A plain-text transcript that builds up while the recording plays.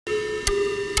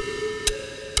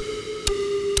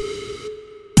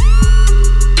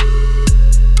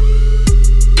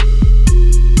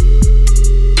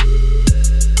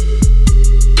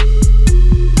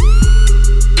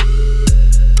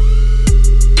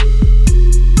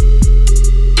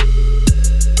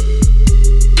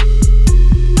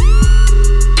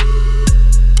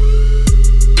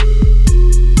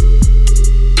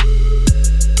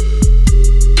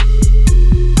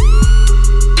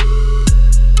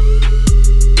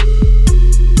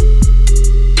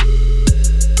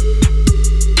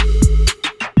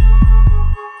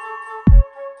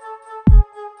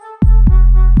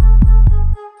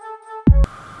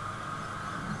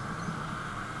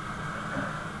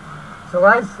So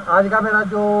guys, आज का मेरा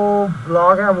जो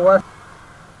ब्लॉग है वो है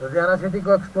लुधियाना सिटी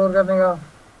को एक्सप्लोर करने का।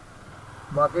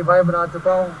 बाकी भाई बना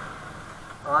चुका हूँ।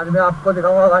 आज मैं आपको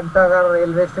दिखाऊंगा घंटा घर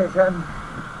railway station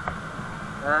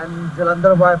and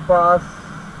Jalandhar bypass,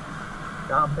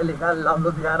 जहाँ पे लिखा है लव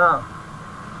लुधियाना,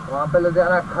 वहाँ पे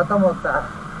लुधियाना ख़त्म होता है।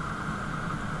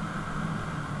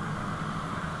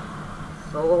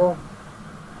 सो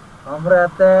हम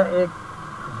रहते हैं एक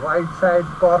राइट साइड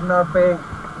कॉर्नर पे,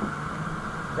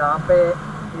 जहाँ पे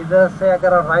इधर से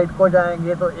अगर राइट को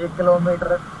जाएंगे तो 1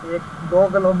 किलोमीटर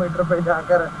पे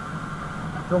जाकर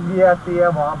चुंगी आती है,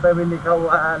 वहाँ पे भी लिखा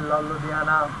हुआ है love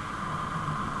Ludhiana,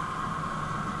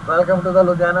 welcome to the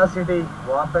Ludhiana city.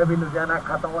 वहाँ पे भी लुधियाना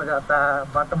ख़त्म हो जाता है,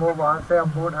 बट वो वहाँ से अब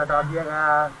बोर्ड हटा दिया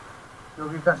गया है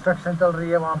क्योंकि कंस्ट्रक्शन चल रही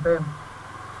है वहाँ पे।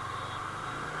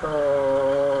 तो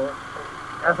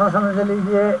ऐसा समझ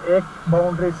लीजिए एक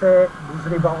बाउंड्री से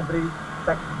दूसरी बाउंड्री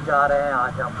तक जा रहे हैं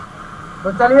आज हम।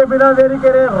 तो चलिए बिना देरी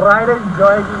करे राइड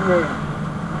एंजॉय कीजिए।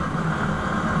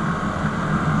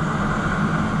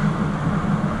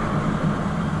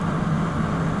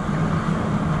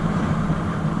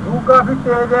 धूप काफी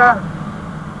तेज है,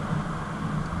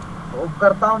 होप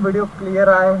करता हूँ वीडियो क्लियर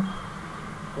आए,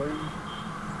 कोई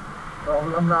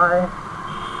प्रॉब्लम ना आए।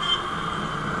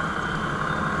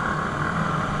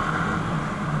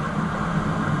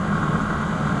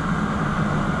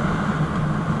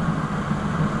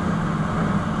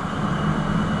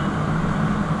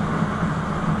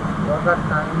 का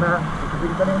टाइम है कुछ भी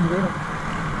करेंगे।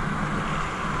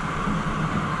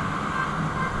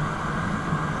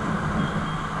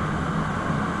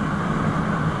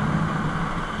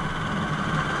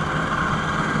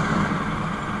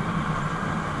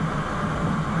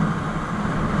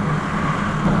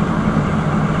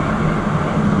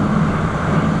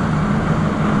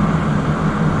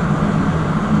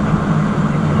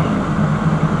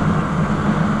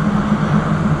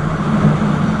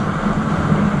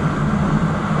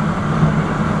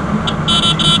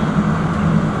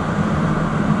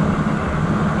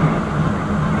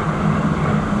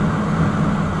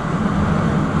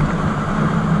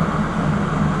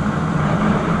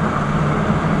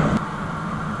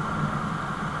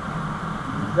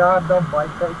 The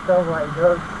bicycle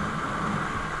riders.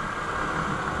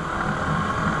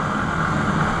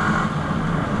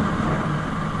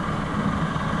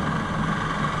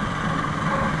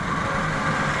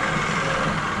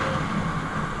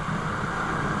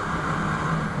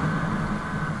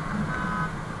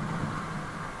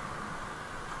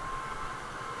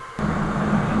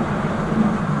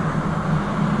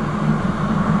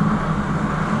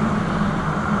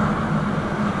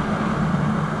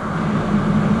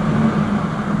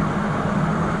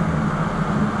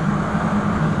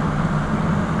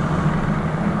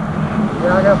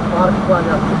 Park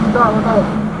plaza कितना बताओ,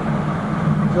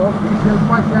 जो कि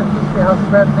शिल्पा शेट्टी के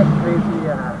हस्बैंड ने खरीद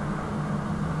लिया है।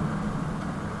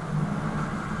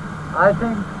 I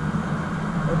think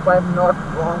if I am not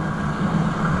wrong.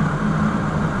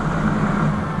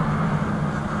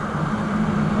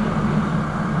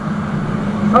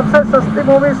 सबसे सस्ती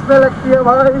मूवी इसमें लगती है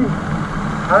भाई,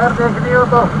 अगर देखनी हो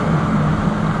तो।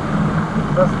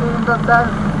 सस्ती इन द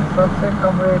सेंस सबसे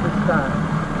कम रेट इसका है।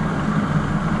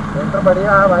 थिएटर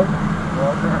बढ़िया है भाई,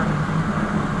 बहुत है।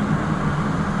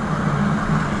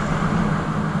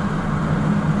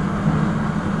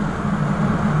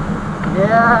 ये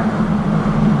है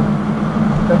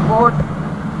द कोर्ट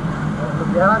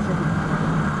लुधियाना सिटी।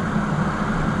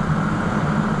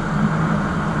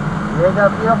 ये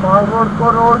जाती है मॉल रोड को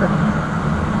रोड,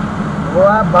 वो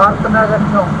है भारत नगर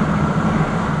चौक।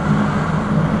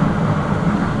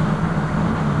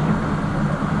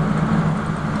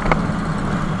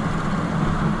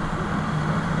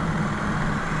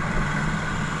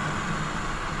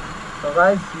 तो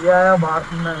गाइस ये आया भारत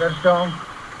नगर चौक।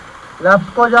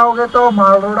 लेफ्ट को जाओगे तो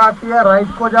माल रोड आती है, राइट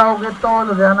को जाओगे तो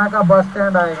लुधियाना का बस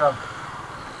स्टैंड आएगा।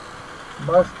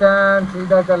 बस स्टैंड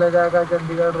सीधा चले जाएगा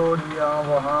चंडीगढ़ रोड यहाँ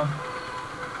वहाँ।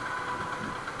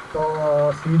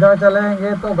 तो सीधा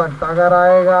चलेंगे तो घंटा घर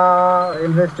आएगा,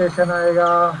 रेलवे स्टेशन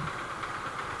आएगा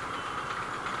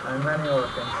एंड मैनी और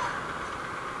थिंग्स।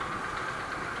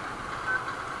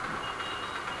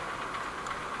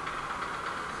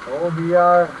 तो वी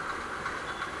आर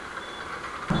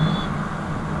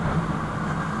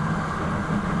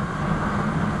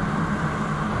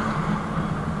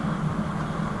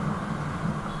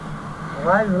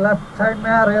लेफ्ट साइड में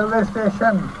है रेलवे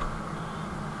स्टेशन।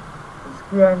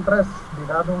 इसकी एंट्रेंस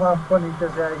दिखा दूंगा आपको, नीचे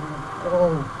से आएगी।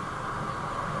 ओह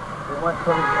too much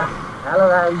for this. Hello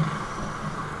guys,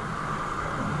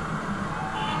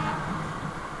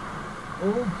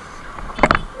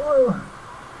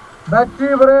 बच्ची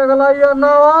ब्रेक लाइए ना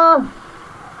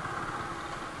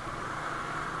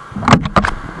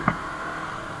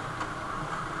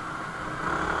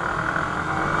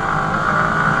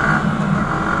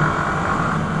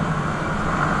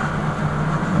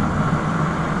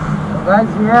गाइस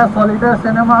ये है सॉलिडर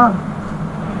cinema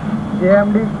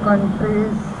JMD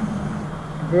countries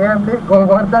JMD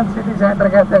Govardhan city centre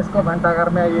कहते हैं इसको घंटाघर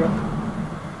में आइए।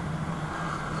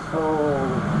 तो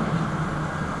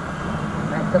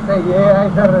नेक्स्ट पे ये है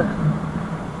इधर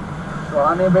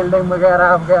पुरानी बिल्डिंग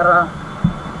वगैरह वगैरह।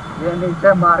 ये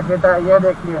नीचे मार्केट है ये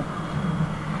देखिए।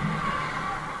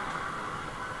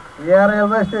 ये है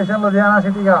रेलवे स्टेशन लुधियाना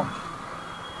सिटी का।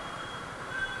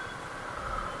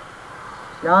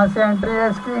 यहाँ से एंट्री है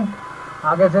इसकी,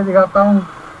 आगे से दिखाता हूँ।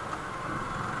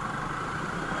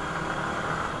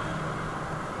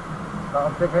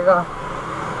 साफ दिखेगा,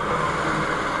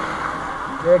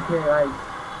 देखिए गाइस।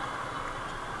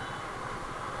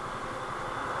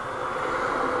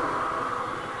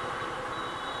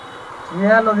 ये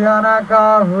है लुधियाना का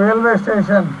रेलवे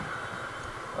स्टेशन,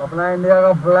 अपना इंडिया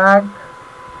का फ्लैग।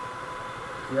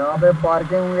 यहाँ पे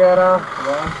पार्किंग वगैरह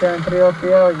वहाँ से एंट्री होती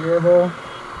है और ये वो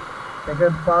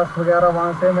टिकट पास वगैरह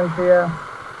वहाँ से मिलती है।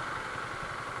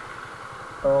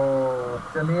 तो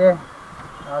चलिए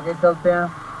आगे चलते हैं।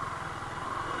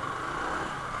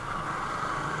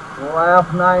 वो है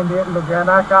अपना इंडिया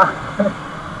लुधियाना का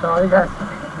सॉरी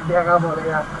इंडिया का बोल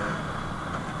गया।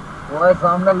 वो है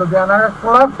सामने लुधियाना का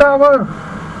क्लॉक टावर।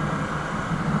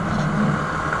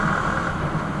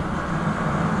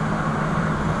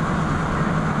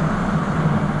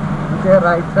 इसके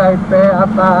राइट साइड पे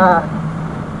आता है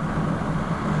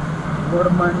गुड़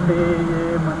मंडी,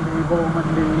 ये मंडी वो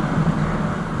मंडी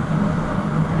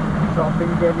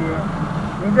शॉपिंग के लिए।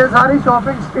 नीचे सारी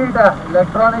शॉपिंग स्ट्रीट है,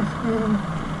 इलेक्ट्रॉनिक्स की,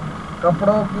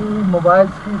 कपड़ों की,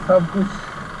 मोबाइल्स की, सब कुछ।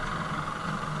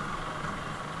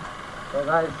 तो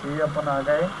गाइस ये अपन आ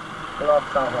गए क्लॉक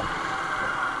टावर।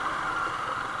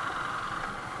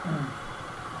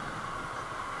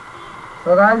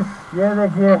 तो गाइस ये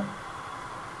देखिए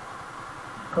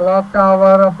क्लॉक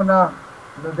टावर अपना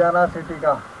लुधियाना सिटी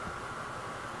का।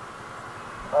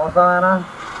 औसम है ना।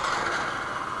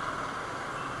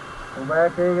 सुबह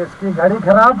की इसकी घड़ी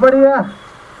खराब पड़ी है,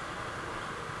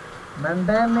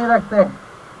 मेंटेन नहीं रखते।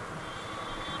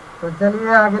 तो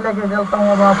चलिए आगे लेके चलता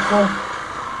हूँ अब आपको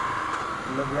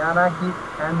लुधियाना की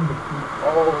एंड की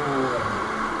ओर।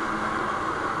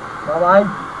 बाय।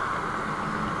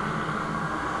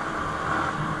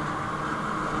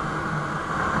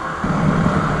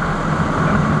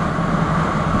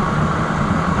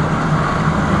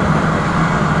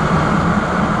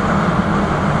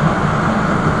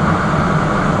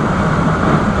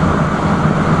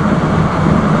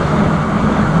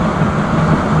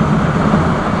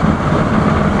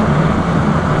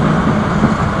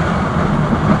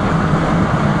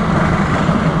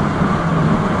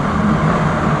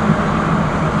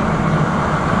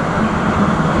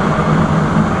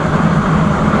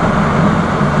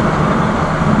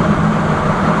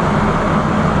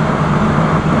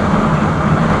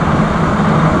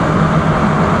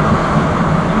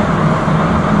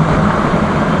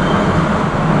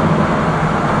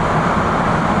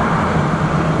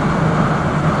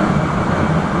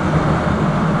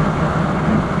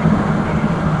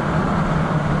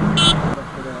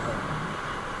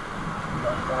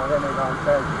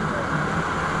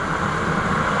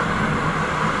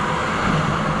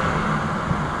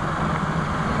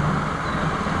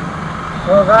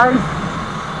 तो गाइस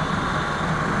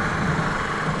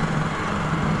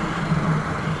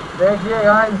देखिए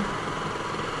गाइस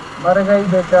मर गई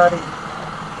बेचारी।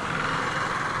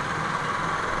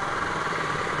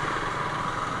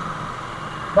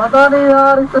 पता नहीं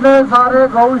यार, इतने सारे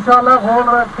गौशाला खोल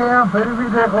रखे हैं फिर भी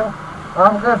देखो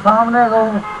आपके सामने गौ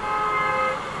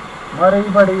मरी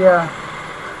पड़ी है।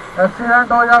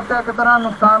 एक्सीडेंट हो जाते हैं, कितना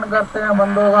नुकसान करते हैं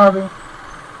बंदों का भी,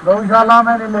 गौशाला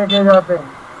में नहीं लेके जाते।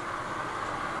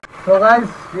 तो गाइस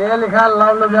ये लिखा है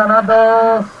लव लुधियाना। तो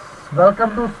welcome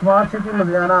to smart city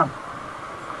Ludhiana.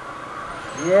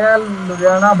 ये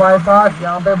लुधियाना बाईपास,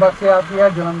 यहाँ पे बसें आती है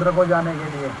जलंधर को जाने के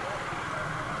लिए।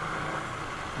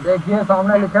 देखिए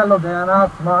सामने लिखा है लुधियाना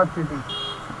स्मार्ट सिटी।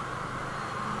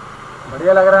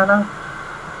 बढ़िया लग रहा है ना।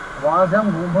 वहाँ से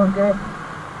हम घूम घूम के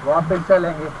वापस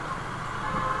चलेंगे।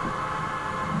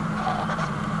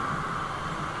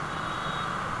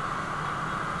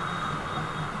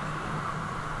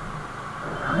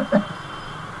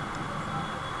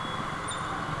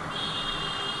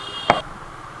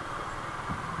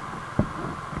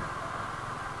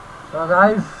 So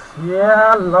guys,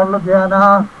 yeah, love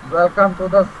Ludhiana. Welcome to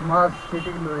the smart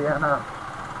city Ludhiana.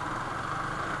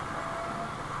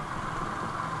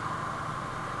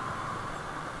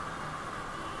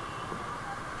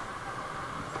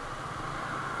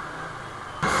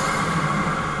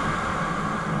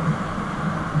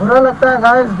 बुरा लगता है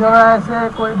गाइस जो ऐसे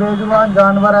कोई बेजुबान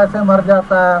जानवर ऐसे मर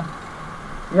जाता है।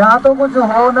 यहाँ तो कुछ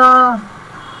हो ना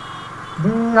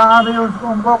भी, यहाँ भी उसको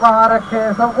उनको कहाँ रखे,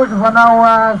 सब कुछ बना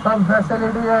हुआ है, सब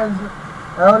फैसिलिटी है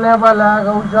अवेलेबल है,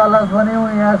 गौशाला बनी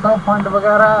हुई है, सब फंड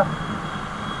वगैरह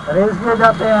रेज किए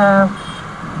जाते हैं,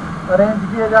 अरेंज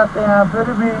किए जाते हैं।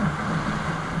 फिर भी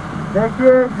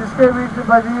देखिए जिसके भी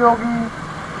बजी होगी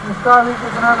उसका भी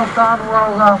कितना नुकसान हुआ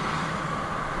होगा,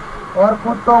 और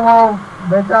खुद तो वो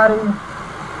बेचारी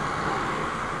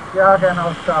क्या कहना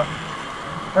उसका।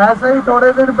 ऐसे ही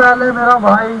थोड़े दिन पहले मेरा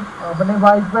भाई अपनी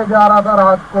बाइक पे जा रहा था,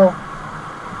 रात को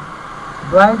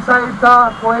ब्लाइंड साइड था,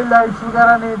 कोई लाइट्स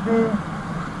वगैरह नहीं थी,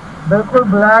 बिल्कुल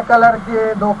ब्लैक कलर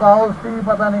के दो काउस थी,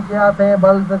 पता नहीं क्या थे,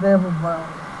 बल्ब थे,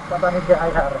 पता नहीं क्या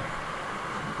यार।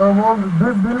 तो वो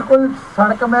बिल्कुल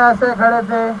सड़क में ऐसे खड़े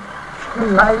थे कि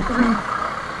लाइट भी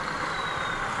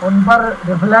उन पर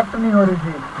रिफ्लेक्ट नहीं हो रही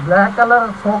थी। ब्लैक कलर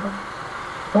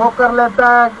सोक कर लेता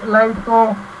है, लाइट को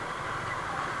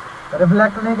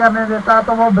रिफ्लेक्ट नहीं करने देता,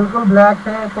 तो वो बिल्कुल ब्लैक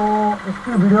थे। तो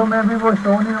इसकी वीडियो में भी वो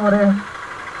शो नहीं हो रहे,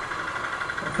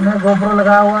 उसने गोप्रो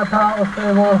लगाया हुआ था,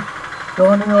 उससे वो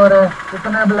शो नहीं हो रहे,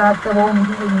 कितने ब्लैक थे वो।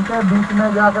 उनके बीच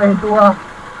में जाकर हिट हुआ,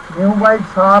 न्यू बाइक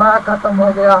सारा ख़त्म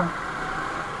हो गया,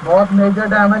 बहुत मेजर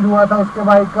डैमेज हुआ था उसके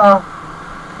बाइक का।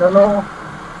 चलो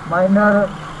माइनर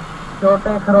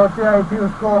चोटें खरोचे आई थी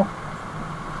उसको,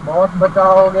 बहुत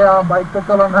बचाव हो गया, बाइक तो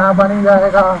चलो नया बन ही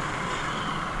जाएगा।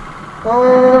 तो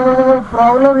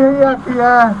प्रॉब्लम यही आती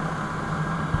है,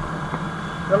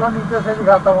 चलो नीचे से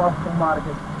दिखाता हूँ आपको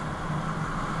मार्केट।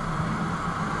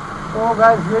 तो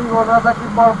गाइस यही बोल रहा था कि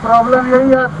प्रॉब्लम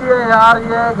यही आती है यार,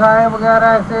 ये गाय वगैरह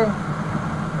ऐसे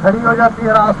खड़ी हो जाती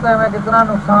है रास्ते में, कितना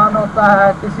नुकसान होता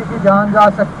है, किसी की जान जा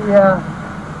सकती है।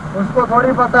 उसको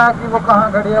थोड़ी पता है कि वो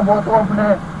कहाँ खड़ी है, वो तो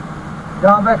अपने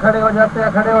जहाँ पे खड़े हो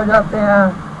जाते हैं।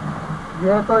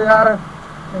 ये तो यार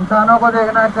इंसानों को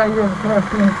देखना चाहिए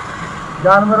सेफ्टी,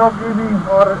 जानवरों की भी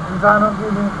और इंसानों की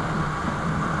भी,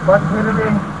 बट फिर भी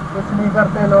कुछ नहीं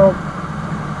करते लोग।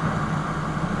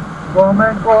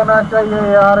 गवर्नमेंट को होना चाहिए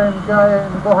यार,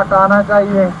 इनको हटाना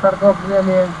चाहिए सड़कों के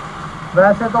लिए।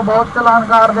 वैसे तो बहुत चालान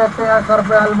काट देते हैं, सर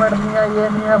पे हेलमेट नहीं है, ये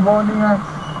नहीं है, वो नहीं है,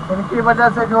 इनकी वजह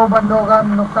से जो बंदों का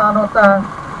नुकसान होता है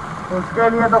उसके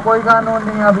लिए तो कोई कानून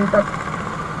नहीं है अभी तक।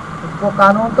 उसको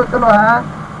कानून तो चलो है,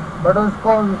 बट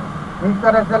उसको ठीक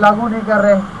तरह से लागू नहीं कर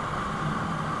रहे,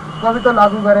 उसको भी तो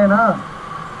लागू करें ना,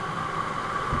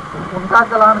 उनका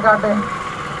चालान काटे।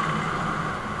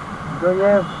 जो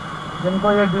ये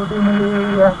जिनको ये ड्यूटी मिली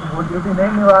हुई है वो ड्यूटी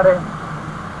नहीं निभा रहे।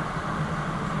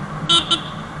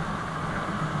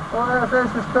 तो ऐसे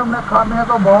सिस्टम में खामियां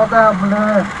तो बहुत है अपने,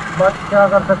 बट क्या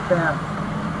कर सकते हैं।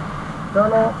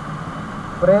 चलो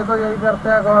प्रे तो यही करते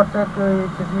हैं गॉड से कि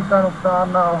किसी का नुकसान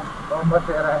ना हो, तो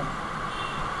बचे रहे।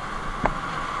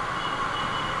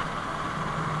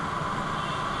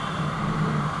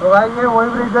 तो भाई ये वही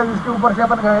ब्रिज है जिसके ऊपर से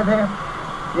अपन गए थे,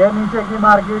 ये नीचे की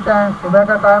मार्केट है, सुबह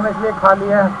का टाइम इसलिए खाली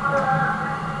है।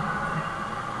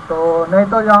 तो नहीं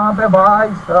तो यहाँ पे भाई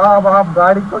साहब आप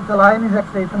गाड़ी तो चला ही नहीं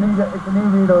सकते, इतनी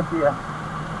भीड़ होती है।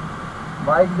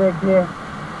 बाइक देखिए,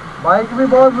 बाइक भी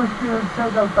बहुत मुश्किल से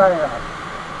चलता है यार।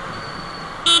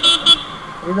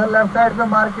 इधर लेफ्ट साइड पे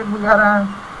मार्केट वगैरह है,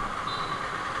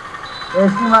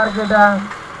 एसी मार्केट है,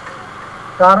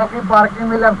 कारों की पार्किंग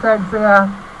भी लेफ्ट साइड पे है,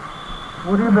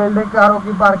 पूरी बिल्डिंग कारों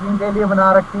की पार्किंग के लिए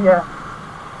बना रखी है,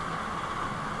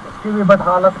 उसकी भी बट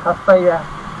हालत खस्ता ही है।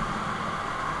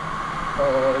 तो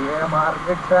ये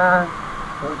मार्केट है,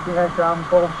 खुलती है शाम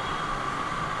को।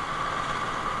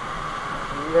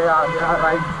 ये आ गया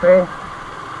राइट पे,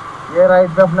 ये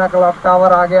राइट पे अपना क्लॉक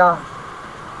टावर आ गया।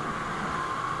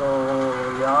 तो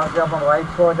यहाँ से अपन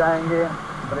राइट को हो जाएंगे,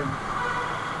 ब्रिज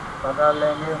पकड़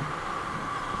लेंगे।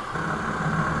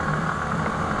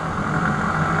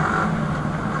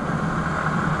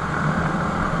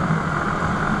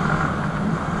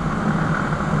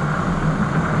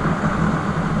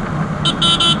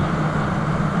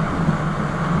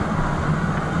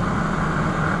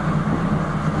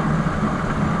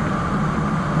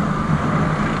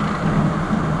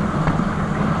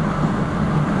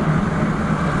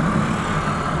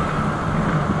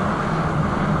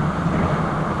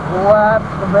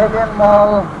 Pavilion mall.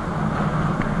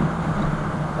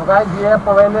 तो गाइस ये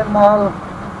पवेलियन मॉल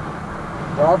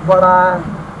बहुत बड़ा है,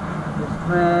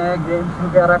 इसमें गेम्स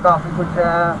वगैरह काफ़ी कुछ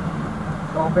है,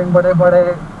 शॉपिंग बड़े बड़े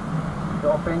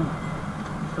शॉपिंग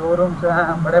शोरूम्स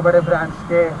हैं बड़े बड़े ब्रांड्स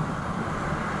के,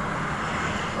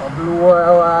 और ब्लू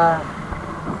हुआ है,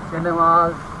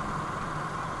 सिनेमाज,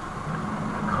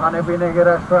 खाने पीने के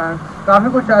रेस्टोरेंट्स,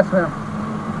 काफ़ी कुछ है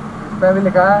इसमें भी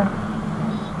लिखा है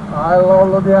आई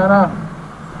लव लुधियाना।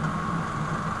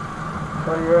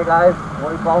 तो ये गाइस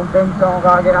वही फाउंटेन चौक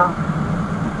आ गया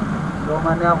जो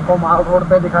मैंने आपको माल रोड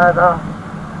पे दिखाया था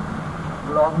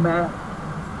ब्लॉग में।